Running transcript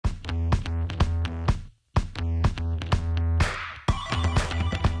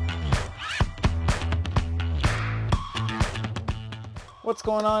What's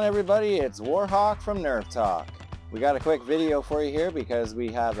going on, everybody? It's Warhawk from NERF Talk. We got a quick video for you here because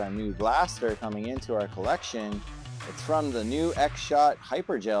we have a new blaster coming into our collection. It's from the new X-Shot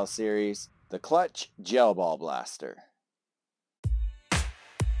Hypergel series, the Clutch Gel Ball Blaster.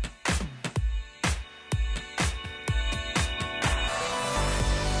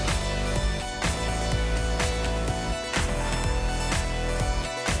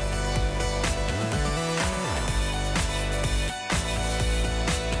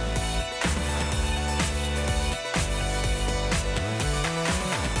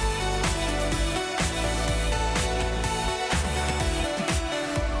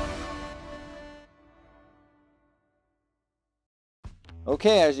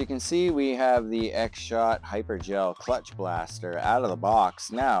 Okay, as you can see, we have the X-Shot Hypergel Clutch Blaster out of the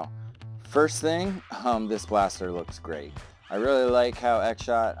box. Now, first thing, this blaster looks great. I really like how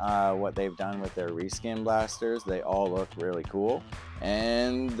X-Shot, what they've done with their reskin blasters. They all look really cool.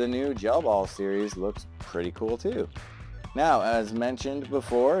 And the new Gel Ball series looks pretty cool too. Now, as mentioned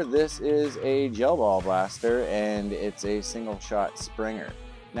before, this is a Gel Ball blaster and it's a single shot springer.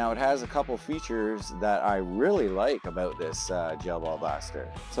 Now, it has a couple features that I really like about this Gel Ball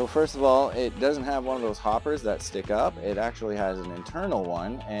blaster. So first of all, it doesn't have one of those hoppers that stick up. It actually has an internal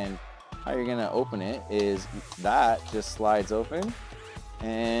one, and how you're gonna open it is that just slides open,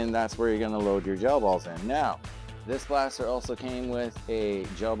 and that's where you're gonna load your gel balls in. Now, this blaster also came with a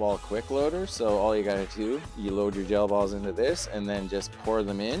gel ball quick loader, so all you gotta do, you load your gel balls into this and then just pour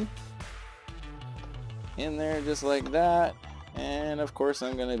them in there just like that. And of course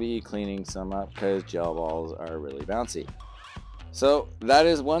I'm going to be cleaning some up because gel balls are really bouncy. So that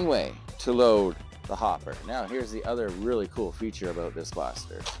is one way to load the hopper. Now here's the other really cool feature about this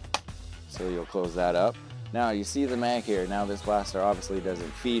blaster. So you'll close that up. Now you see the mag here. Now this blaster obviously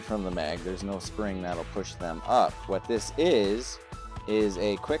doesn't feed from the mag. There's no spring that'll push them up. What this is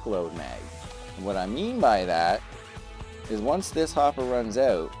a quick load mag. And what I mean by that is once this hopper runs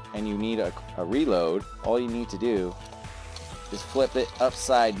out and you need a reload, all you need to do just flip it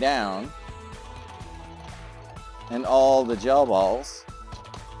upside down and all the gel balls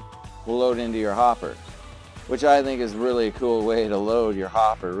will load into your hopper, which I think is really a cool way to load your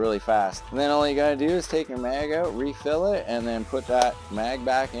hopper really fast. And then all you gotta do is take your mag out, refill it, and then put that mag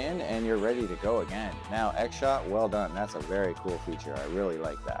back in and you're ready to go again. Now, X-Shot, well done. That's a very cool feature. I really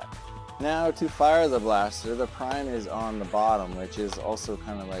like that. Now, to fire the blaster, the prime is on the bottom, which is also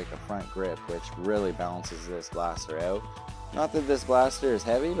kind of like a front grip, which really balances this blaster out. Not that this blaster is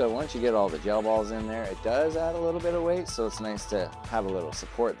heavy, but once you get all the gel balls in there, it does add a little bit of weight, so it's nice to have a little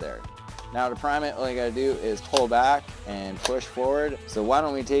support there. Now to prime it, all you gotta do is pull back and push forward. So why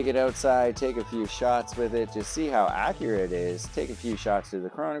don't we take it outside, take a few shots with it, just see how accurate it is, take a few shots to the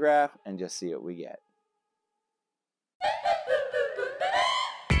chronograph, and just see what we get.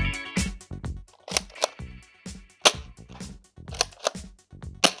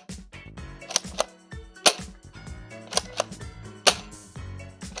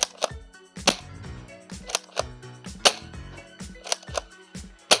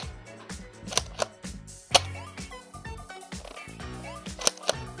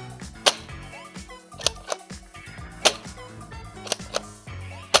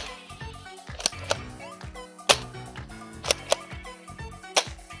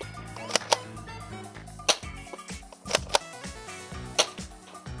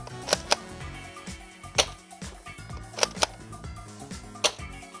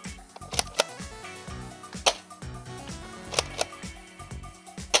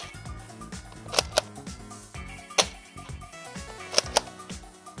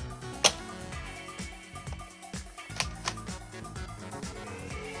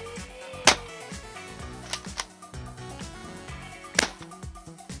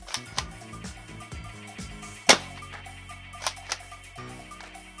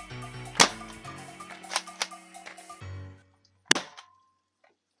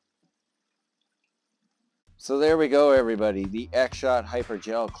 So there we go, everybody, the X-Shot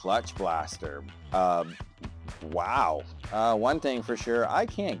Hypergel Clutch Blaster. Wow. One thing for sure, I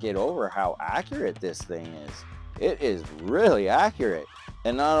can't get over how accurate this thing is. It is really accurate.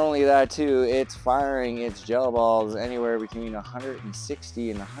 And not only that too, it's firing its gel balls anywhere between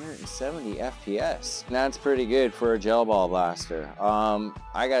 160 and 170 FPS. And that's pretty good for a gel ball blaster.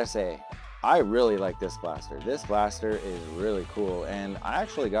 I gotta say, I really like this blaster. This blaster is really cool, and I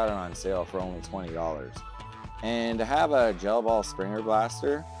actually got it on sale for only $20. And to have a gel ball springer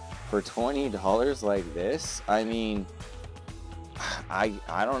blaster for $20 like this, I mean,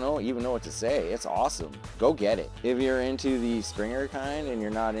 I don't even know what to say. It's awesome. Go get it. If you're into the stringer kind and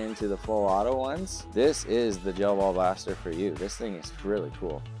you're not into the full auto ones, this is the gel ball blaster for you. This thing is really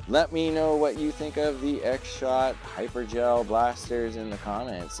cool. Let me know what you think of the X-Shot Hypergel blasters in the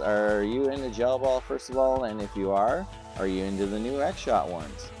comments. Are you into gel ball, first of all? And if you are you into the new X-Shot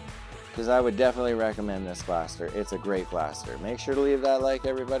ones? Because I would definitely recommend this blaster. It's a great blaster. Make sure to leave that like,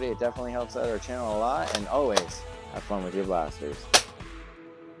 everybody. It definitely helps out our channel a lot. And always have fun with your blasters.